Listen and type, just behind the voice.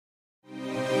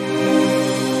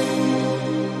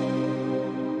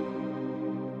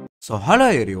So hello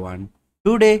everyone,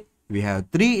 today we have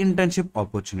 3 internship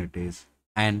opportunities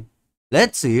and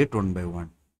let's see it one by one.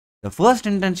 The first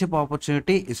internship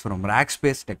opportunity is from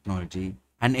Rackspace Technology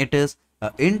and it is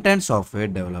an intern software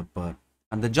developer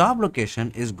and the job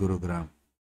location is Gurugram.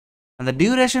 And the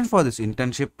duration for this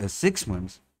internship is 6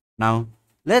 months. Now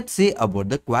let's see about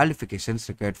the qualifications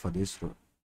required for this role.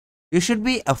 You should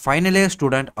be a final year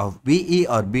student of BE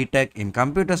or B.Tech in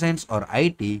computer science or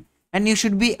IT and you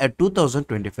should be a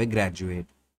 2025 graduate.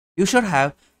 You should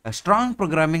have a strong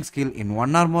programming skill in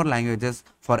one or more languages,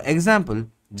 for example,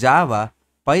 Java,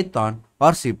 Python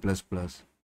or C++.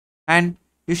 And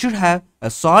you should have a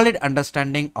solid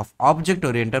understanding of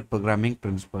object-oriented programming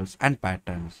principles and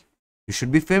patterns. You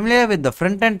should be familiar with the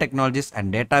front-end technologies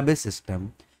and database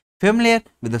system, familiar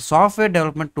with the software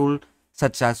development tool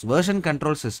such as version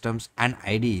control systems and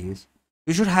IDEs.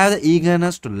 You should have the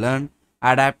eagerness to learn,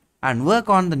 adapt, and work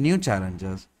on the new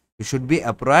challenges. You should be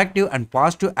a proactive and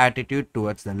positive attitude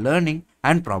towards the learning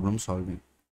and problem solving.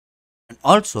 And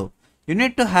also, you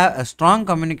need to have a strong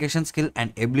communication skill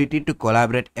and ability to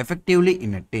collaborate effectively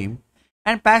in a team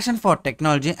and passion for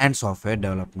technology and software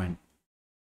development.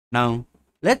 Now,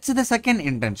 let's see the second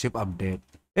internship update.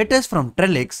 It is from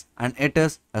Trellix and it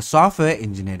is a software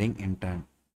engineering intern.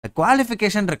 The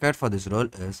qualification required for this role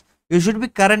is you should be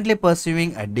currently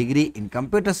pursuing a degree in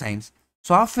computer science,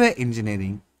 software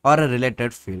engineering or a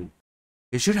related field.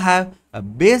 You should have a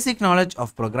basic knowledge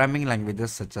of programming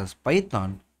languages such as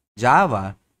Python,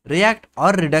 Java, React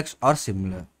or Redux or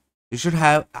similar. You should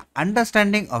have an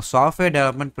understanding of software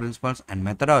development principles and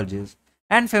methodologies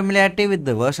and familiarity with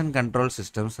the version control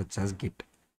systems such as Git.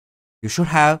 You should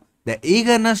have the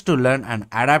eagerness to learn and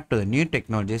adapt to the new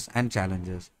technologies and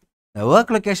challenges. The work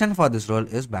location for this role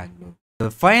is Bangalore. The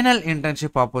final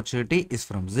internship opportunity is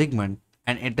from Zigment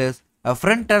and it is a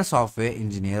front-end software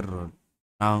engineer role.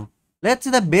 Now, let's see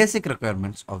the basic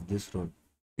requirements of this role.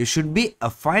 You should be a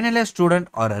final year student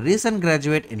or a recent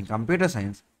graduate in computer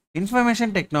science,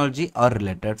 information technology or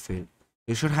related field.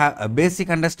 You should have a basic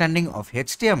understanding of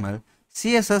HTML,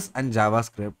 CSS and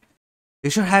JavaScript. You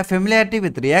should have familiarity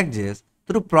with React.js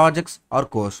through projects or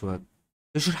coursework.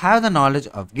 You should have the knowledge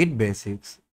of Git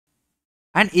basics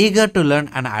and eager to learn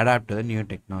and adapt to the new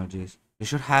technologies. You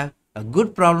should have a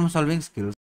good problem solving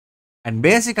skills and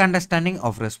basic understanding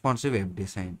of responsive web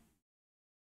design.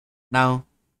 Now,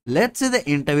 let's see the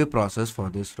interview process for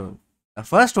this role. The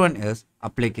first one is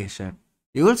application.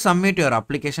 You will submit your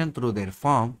application through their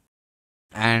form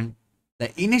and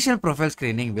the initial profile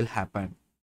screening will happen.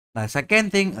 The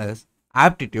second thing is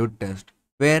aptitude test,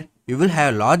 where you will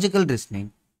have logical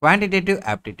reasoning, quantitative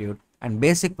aptitude and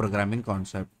basic programming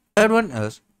concept. Third one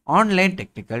is online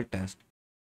technical test,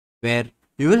 where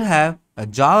you will have a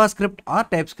JavaScript or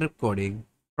TypeScript coding,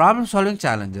 problem solving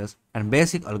challenges and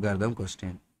basic algorithm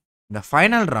question. The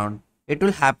final round, it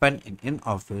will happen in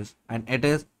office and it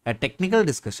is a technical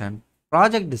discussion,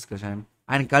 project discussion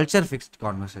and culture fixed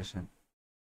conversation.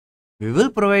 We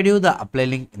will provide you the apply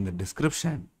link in the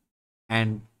description.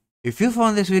 And if you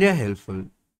found this video helpful,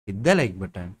 hit the like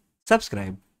button,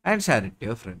 subscribe and share it to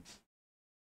your friends.